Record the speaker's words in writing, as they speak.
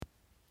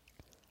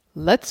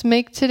Let's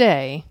make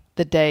today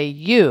the day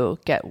you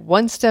get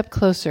one step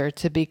closer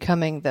to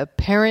becoming the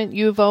parent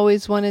you've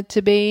always wanted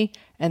to be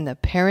and the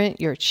parent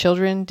your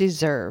children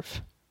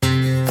deserve.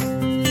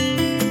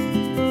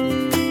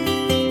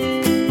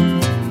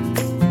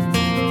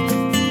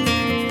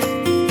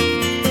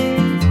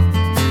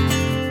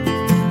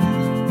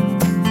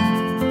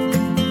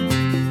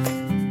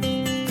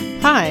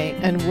 Hi,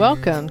 and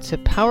welcome to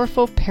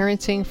Powerful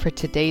Parenting for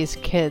Today's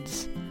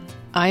Kids.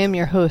 I am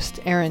your host,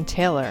 Erin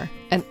Taylor,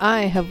 and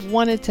I have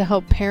wanted to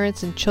help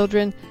parents and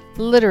children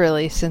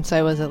literally since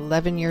I was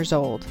 11 years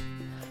old.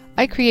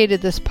 I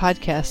created this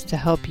podcast to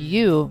help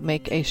you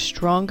make a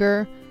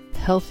stronger,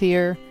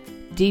 healthier,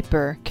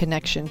 deeper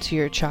connection to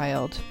your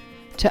child,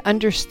 to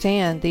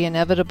understand the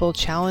inevitable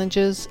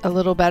challenges a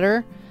little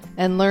better,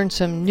 and learn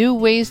some new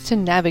ways to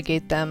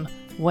navigate them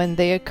when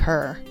they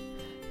occur.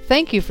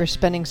 Thank you for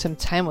spending some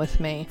time with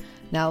me.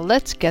 Now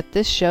let's get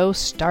this show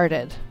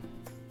started.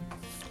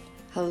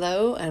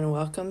 Hello and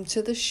welcome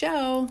to the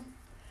show.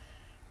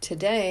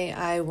 Today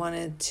I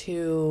wanted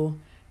to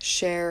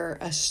share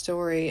a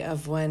story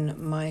of when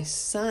my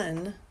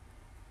son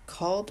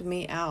called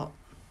me out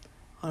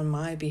on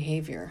my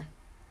behavior.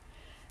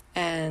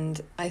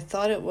 And I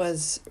thought it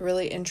was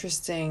really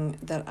interesting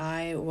that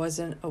I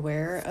wasn't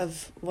aware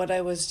of what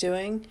I was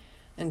doing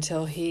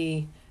until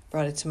he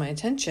brought it to my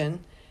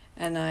attention.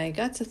 And I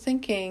got to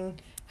thinking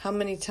how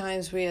many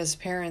times we as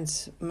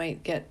parents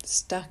might get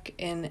stuck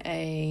in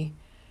a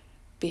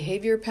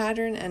behavior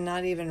pattern and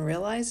not even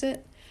realize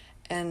it.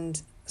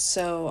 And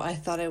so I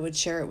thought I would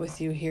share it with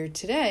you here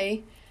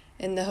today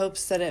in the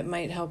hopes that it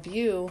might help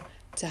you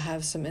to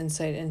have some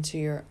insight into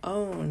your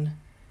own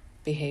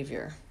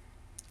behavior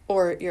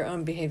or your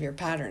own behavior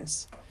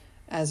patterns,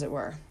 as it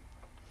were.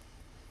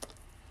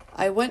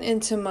 I went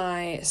into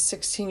my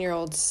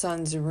 16-year-old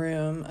son's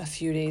room a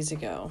few days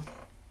ago.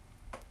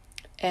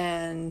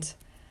 And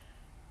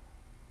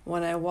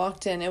when I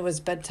walked in, it was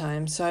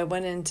bedtime, so I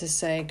went in to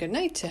say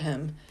goodnight to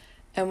him.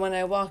 And when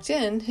I walked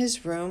in,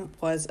 his room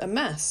was a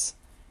mess,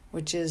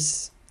 which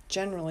is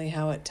generally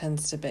how it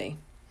tends to be.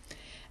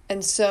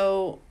 And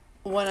so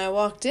when I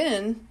walked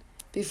in,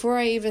 before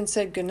I even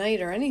said goodnight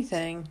or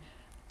anything,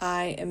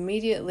 I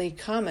immediately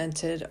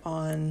commented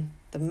on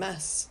the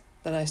mess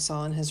that I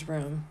saw in his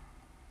room.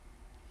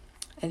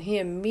 And he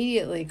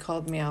immediately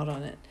called me out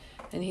on it.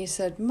 And he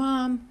said,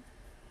 "Mom,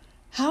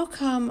 how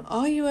come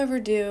all you ever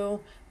do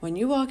when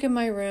you walk in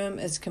my room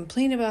is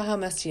complain about how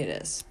messy it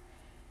is?"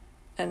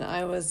 And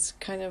I was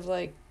kind of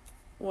like,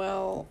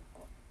 well,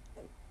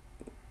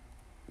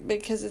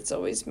 because it's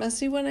always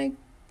messy when I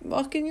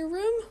walk in your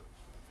room.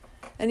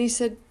 And he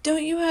said,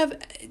 can't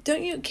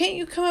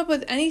you come up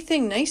with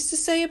anything nice to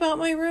say about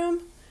my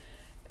room?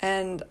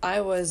 And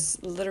I was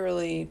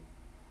literally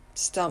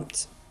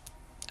stumped.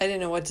 I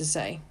didn't know what to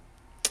say.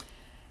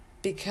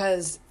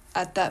 Because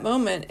at that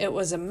moment, it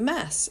was a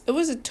mess. It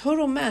was a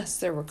total mess.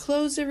 There were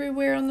clothes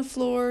everywhere on the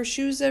floor,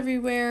 shoes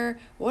everywhere,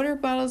 water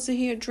bottles that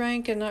he had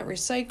drank and not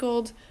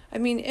recycled. I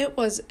mean, it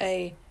was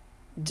a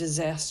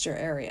disaster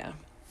area.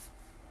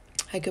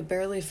 I could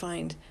barely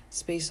find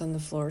space on the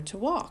floor to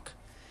walk.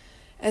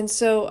 And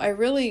so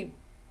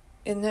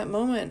in that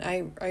moment,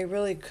 I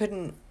really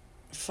couldn't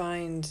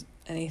find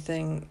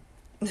anything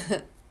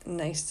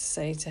nice to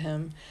say to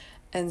him.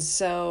 And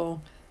so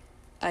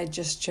I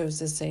just chose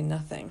to say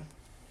nothing.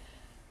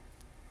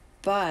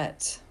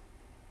 But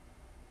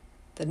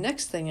the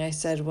next thing I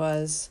said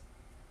was,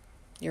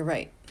 "You're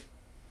right.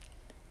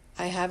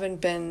 I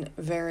haven't been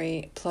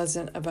very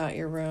pleasant about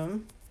your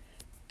room,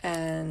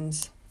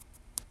 and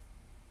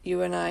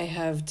you and I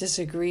have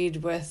disagreed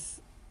with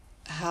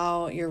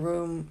how your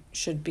room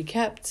should be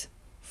kept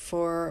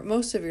for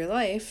most of your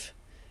life.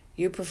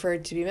 You prefer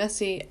it to be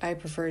messy. I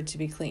prefer it to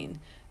be clean.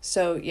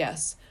 So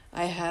yes,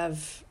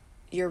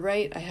 you're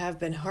right. I have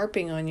been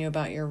harping on you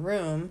about your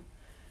room,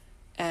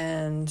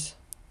 and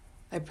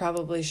I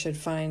probably should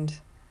find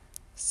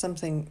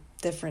something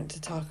different to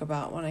talk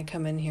about when I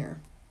come in here."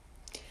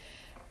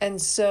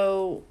 And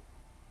so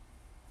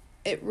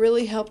it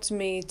really helped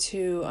me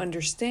to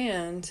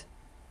understand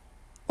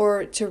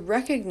or to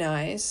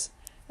recognize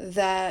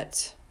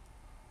that,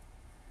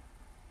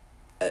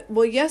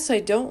 yes,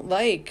 I don't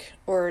like,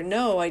 or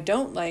no, I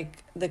don't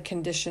like the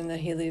condition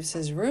that he leaves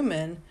his room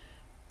in,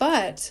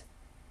 but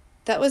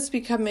that was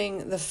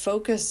becoming the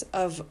focus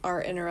of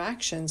our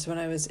interactions when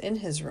I was in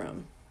his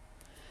room.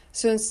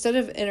 So instead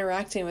of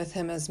interacting with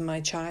him as my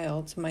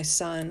child, my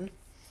son,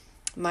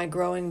 my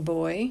growing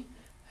boy,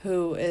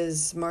 who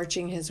is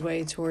marching his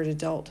way toward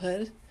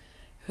adulthood,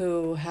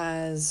 who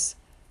has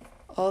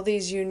all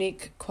these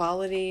unique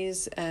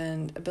qualities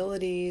and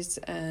abilities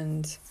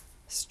and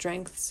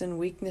strengths and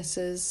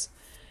weaknesses,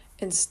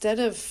 instead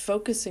of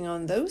focusing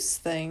on those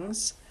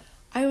things,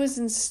 I was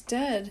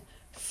instead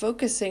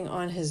focusing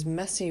on his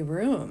messy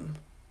room.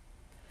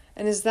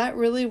 And is that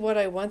really what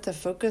I want the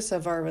focus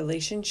of our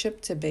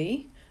relationship to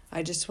be?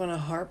 I just want to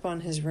harp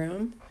on his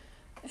room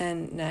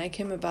and nag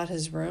him about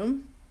his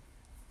room?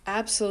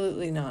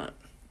 Absolutely not.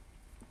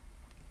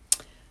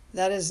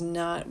 That is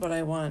not what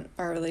I want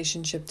our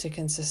relationship to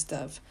consist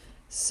of.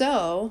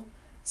 So,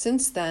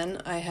 since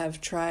then, I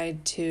have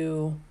tried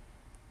to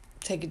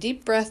take a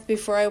deep breath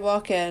before I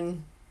walk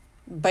in,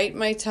 bite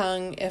my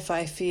tongue if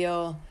I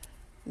feel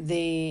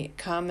the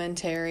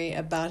commentary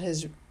about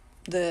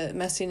the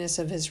messiness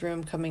of his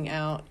room coming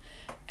out,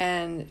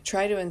 and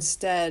try to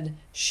instead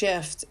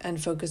shift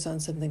and focus on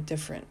something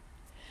different.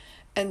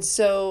 And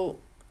so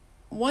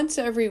once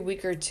every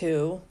week or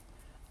two,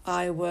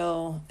 I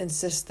will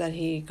insist that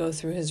he go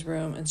through his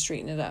room and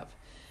straighten it up.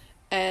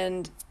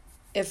 And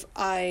if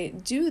I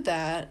do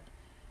that,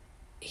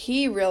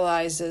 he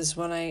realizes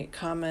when I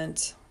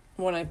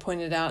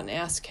point it out and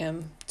ask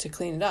him to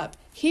clean it up,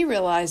 he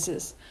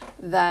realizes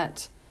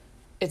that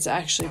it's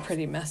actually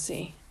pretty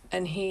messy,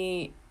 and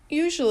he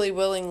usually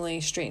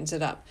willingly straightens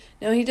it up.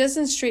 Now, he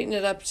doesn't straighten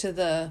it up to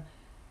the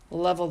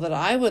level that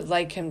I would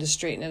like him to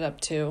straighten it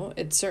up to.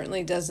 It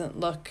certainly doesn't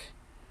look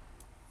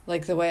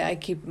like the way I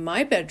keep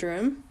my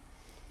bedroom,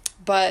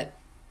 but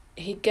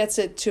he gets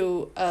it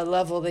to a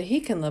level that he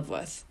can live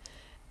with.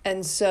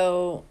 And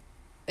so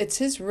it's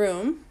his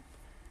room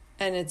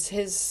and it's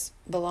his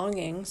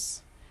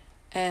belongings,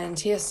 and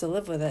he has to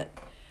live with it.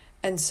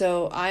 And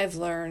so I have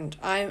learned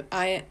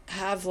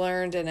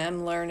and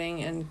am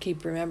learning and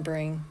keep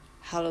remembering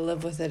how to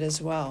live with it as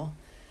well.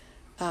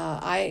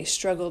 I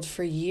struggled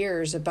for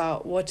years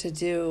about what to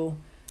do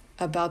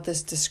about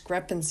this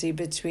discrepancy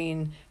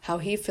between how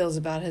he feels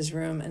about his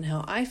room and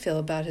how I feel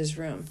about his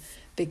room,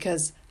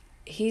 because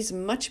he's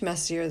much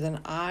messier than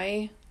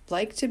I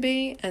like to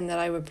be and that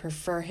I would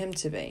prefer him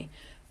to be.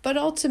 But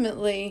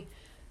ultimately,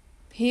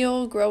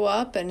 he'll grow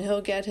up and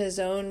he'll get his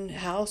own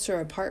house or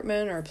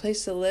apartment or a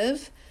place to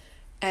live,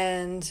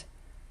 and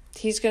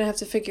he's going to have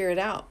to figure it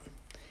out.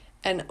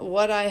 And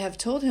what I have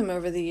told him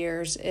over the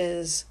years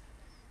is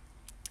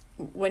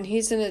when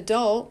he's an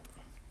adult,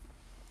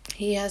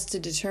 he has to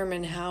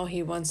determine how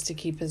he wants to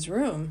keep his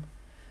room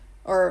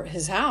or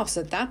his house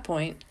at that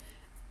point.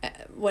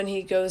 When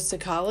he goes to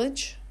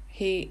college,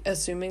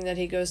 assuming that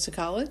he goes to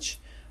college,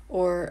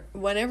 or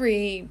whenever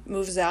he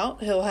moves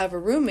out, he'll have a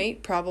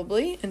roommate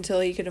probably until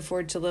he can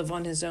afford to live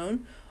on his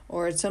own,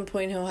 or at some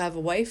point he'll have a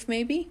wife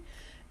maybe.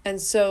 And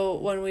so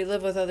when we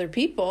live with other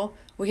people,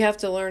 we have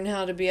to learn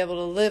how to be able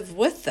to live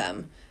with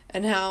them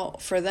and how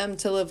for them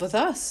to live with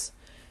us.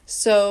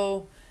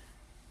 So,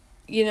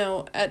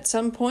 at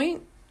some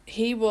point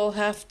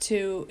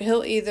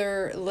he'll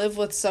either live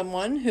with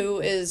someone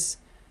who is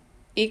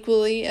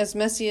equally as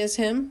messy as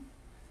him,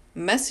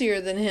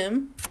 messier than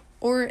him,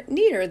 or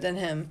neater than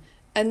him.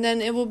 And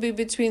then it will be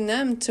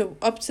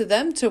up to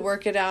them to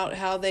work it out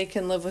how they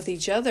can live with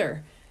each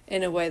other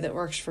in a way that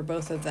works for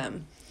both of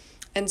them.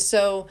 And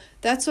so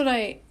that's what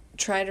I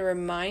try to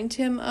remind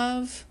him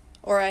of,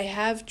 or I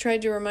have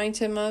tried to remind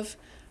him of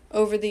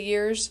over the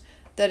years,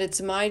 that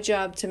it's my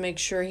job to make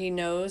sure he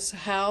knows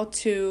how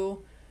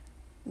to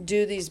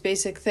do these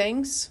basic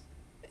things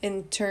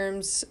in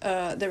terms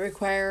that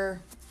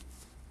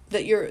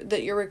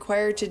you're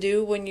required to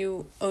do when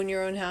you own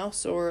your own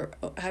house or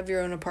have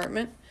your own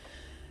apartment,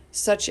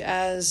 such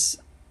as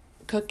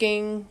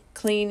cooking,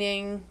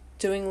 cleaning,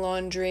 doing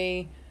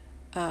laundry,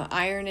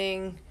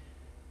 ironing,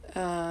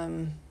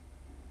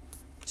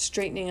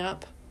 straightening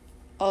up,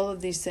 all of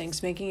these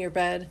things, making your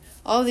bed,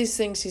 all of these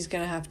things he's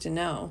going to have to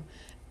know.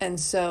 And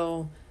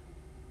so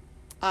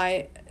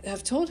I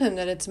have told him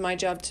that it's my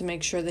job to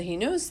make sure that he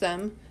knows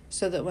them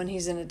so that when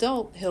he's an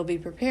adult, he'll be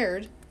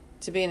prepared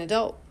to be an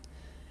adult.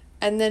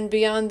 And then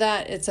beyond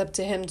that, it's up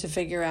to him to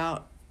figure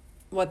out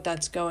what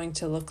that's going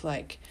to look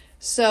like.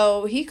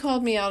 So he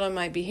called me out on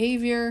my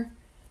behavior.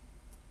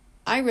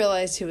 I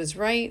realized he was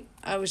right.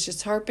 I was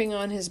just harping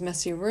on his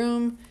messy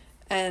room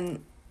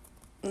and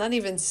not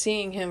even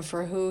seeing him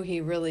for who he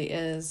really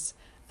is,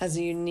 as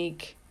a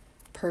unique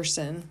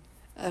person,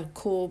 a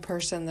cool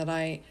person that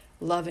I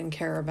love and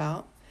care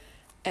about.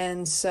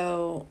 And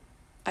so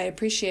I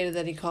appreciated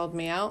that he called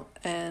me out,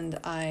 and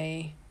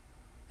I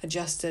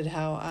adjusted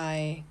how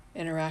I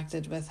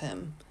interacted with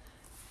him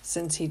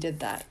since he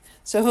did that.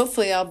 So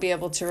hopefully I'll be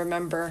able to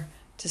remember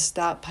to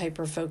stop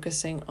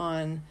hyper-focusing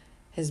on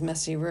his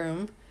messy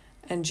room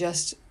and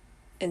just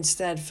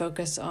instead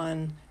focus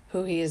on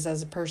who he is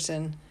as a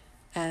person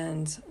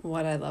and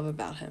what I love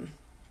about him.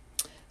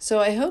 So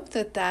I hope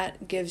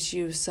that gives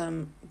you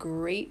some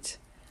great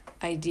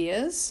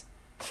ideas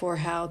for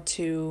how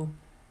to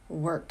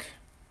work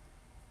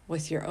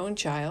with your own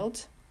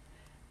child.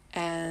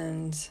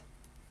 And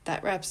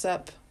that wraps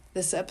up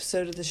this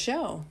episode of the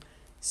show.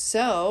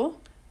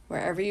 So,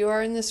 wherever you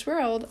are in this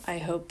world, I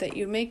hope that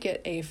you make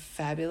it a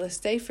fabulous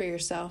day for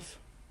yourself.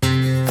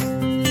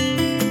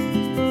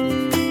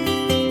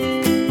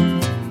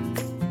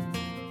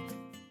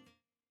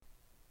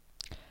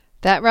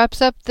 That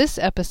wraps up this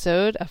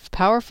episode of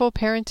Powerful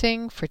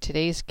Parenting for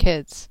Today's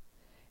Kids.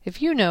 If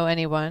you know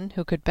anyone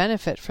who could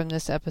benefit from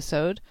this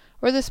episode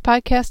or this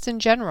podcast in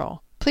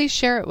general, please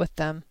share it with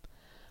them.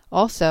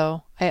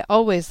 Also, I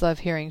always love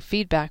hearing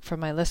feedback from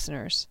my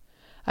listeners.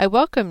 I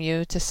welcome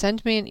you to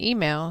send me an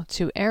email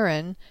to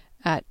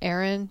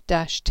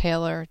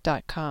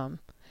erin@erin-taylor.com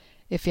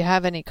if you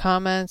have any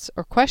comments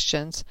or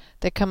questions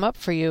that come up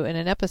for you in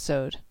an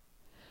episode.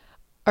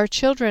 Our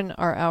children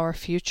are our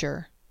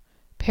future.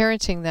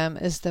 Parenting them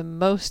is the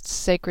most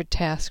sacred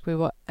task we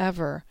will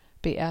ever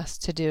be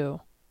asked to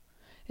do.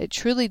 It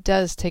truly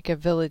does take a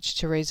village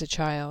to raise a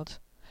child.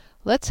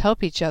 Let's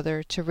help each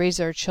other to raise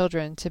our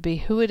children to be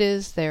who it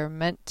is they are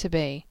meant to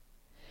be.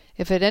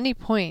 If at any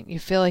point you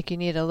feel like you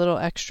need a little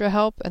extra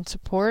help and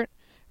support,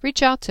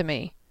 reach out to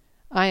me.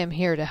 I am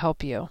here to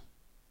help you.